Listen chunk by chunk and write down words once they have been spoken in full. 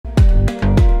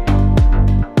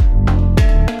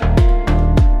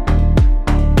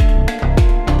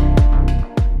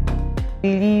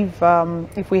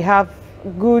if we have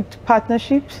good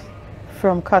partnerships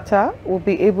from Qatar, we'll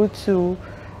be able to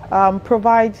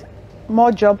provide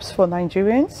more jobs for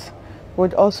Nigerians.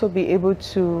 Would also be able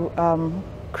to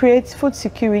create food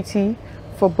security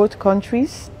for both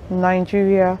countries,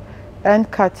 Nigeria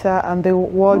and Qatar, and the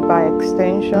world by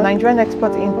extension. The Nigerian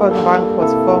Export-Import Bank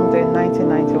was formed in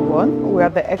 1991. We are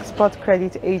the export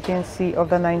credit agency of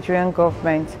the Nigerian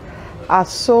government. Our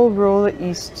sole role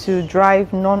is to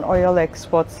drive non-oil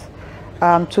exports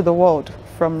to the world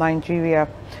from Nigeria.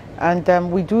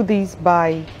 And we do this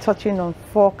by touching on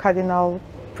 4 cardinal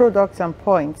products and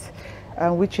points,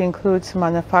 which includes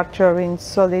manufacturing,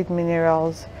 solid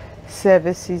minerals,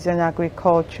 services and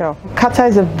agriculture. Qatar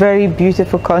is a very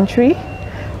beautiful country.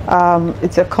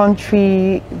 It's a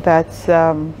country that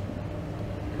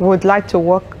would like to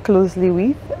work closely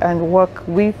with and work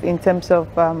with in terms of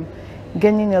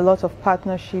gaining a lot of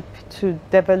partnership to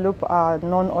develop our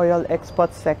non-oil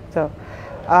export sector.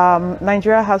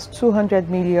 Nigeria has 200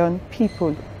 million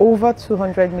people, over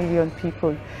 200 million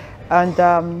people,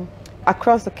 and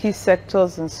across the key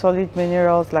sectors and solid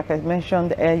minerals, like I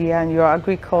mentioned earlier, and your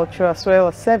agriculture as well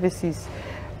as services.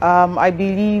 I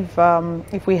believe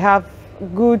if we have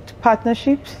good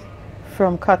partnerships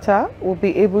from Qatar, we'll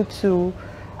be able to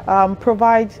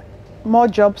provide more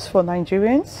jobs for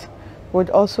Nigerians. Would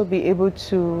also be able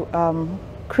to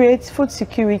create food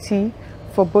security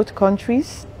for both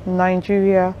countries,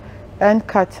 Nigeria and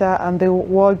Qatar, and the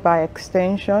world by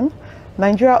extension.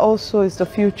 Nigeria also is the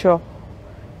future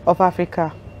of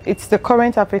Africa. It's the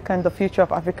current Africa and the future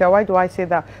of Africa. Why do I say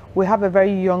that? We have a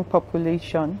very young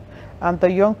population, and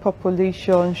the young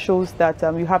population shows that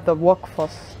you have the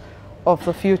workforce of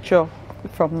the future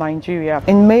from Nigeria.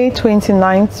 In May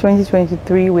 29,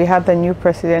 2023, we had the new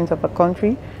president of the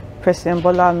country, President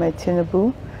Bola Ahmed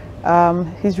Tinubu.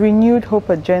 His renewed hope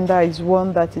agenda is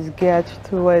one that is geared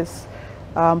towards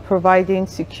providing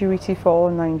security for all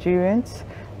Nigerians,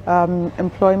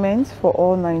 employment for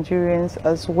all Nigerians,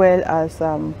 as well as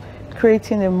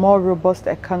creating a more robust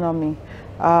economy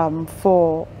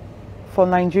for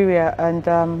Nigeria.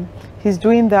 And he's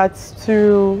doing that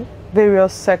through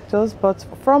various sectors, but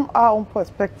from our own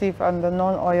perspective and the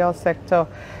non-oil sector,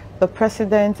 the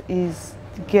president is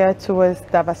geared towards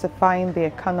diversifying the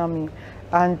economy.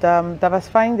 And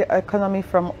diversifying the economy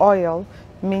from oil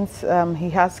means he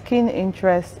has keen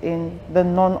interest in the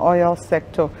non-oil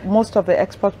sector. Most of the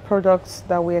export products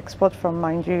that we export from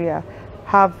Nigeria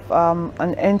have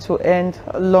an end-to-end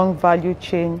long value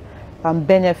chain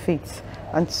benefits.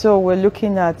 And so we're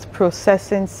looking at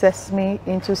processing sesame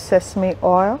into sesame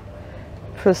oil,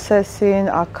 processing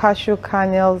our cashew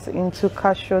kernels into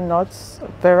cashew nuts,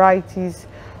 varieties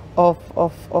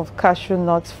of cashew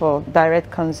nuts for direct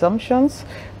consumptions.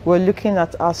 We're looking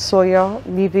at our soya,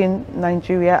 leaving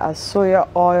Nigeria as soya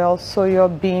oil, soya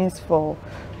beans for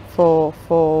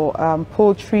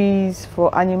poultries,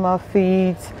 for animal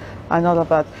feeds, and all of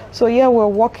that. So yeah, we're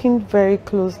working very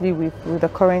closely with the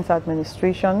current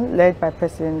administration led by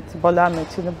President Bola Ahmed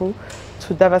Tinubu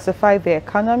to diversify the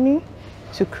economy,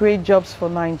 to create jobs for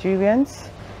Nigerians,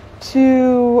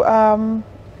 to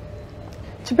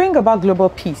bring about global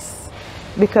peace,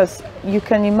 because you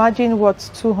can imagine what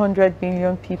 200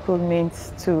 million people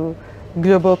means to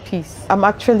global peace. I'm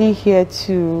actually here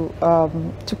to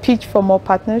pitch for more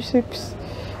partnerships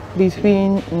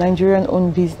between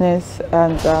Nigerian-owned business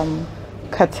and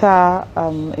Qatar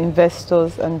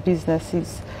investors and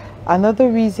businesses. Another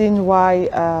reason why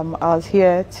I was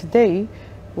here today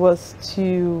was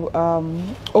to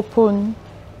open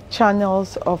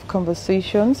channels of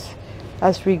conversations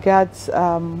as regards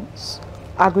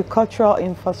agricultural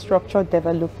infrastructure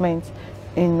development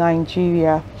in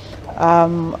Nigeria.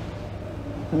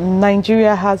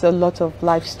 Nigeria has a lot of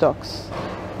livestock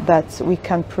that we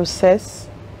can process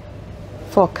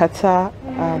for Qatar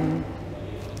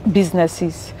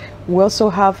businesses. We also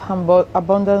have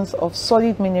abundance of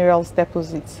solid minerals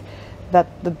deposits that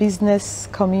the business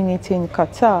community in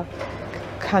Qatar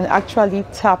can actually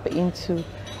tap into.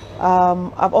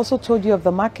 I've also told you of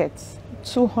the markets.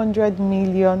 200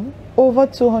 million, over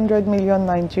 200 million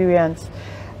Nigerians.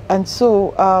 And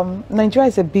so Nigeria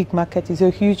is a big market, it's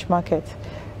a huge market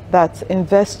that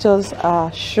investors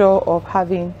are sure of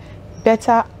having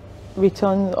better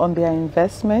return on their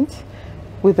investment.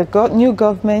 With the new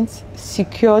government,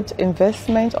 secured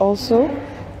investment also.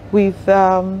 With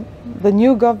the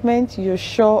new government, you're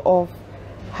sure of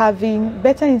having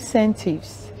better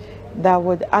incentives that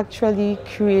would actually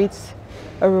create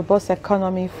a robust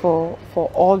economy for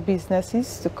all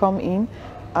businesses to come in,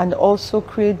 and also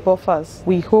create buffers.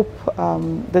 We hope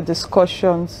the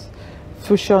discussions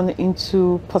fusion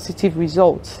into positive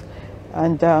results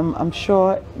And I'm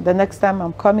sure the next time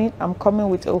I'm coming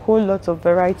with a whole lot of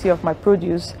variety of my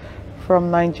produce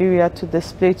from Nigeria to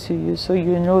display to you, so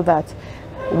you know that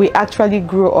we actually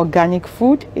grow organic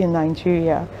food in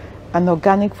Nigeria, and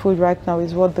organic food right now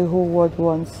is what the whole world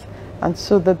wants. And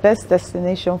so the best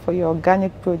destination for your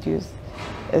organic produce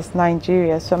is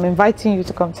Nigeria. So I'm inviting you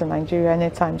to come to Nigeria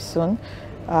anytime soon,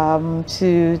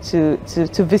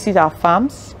 to visit our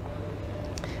farms,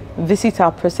 visit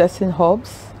our processing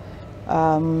hubs,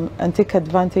 and take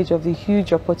advantage of the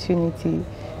huge opportunity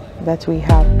that we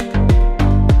have.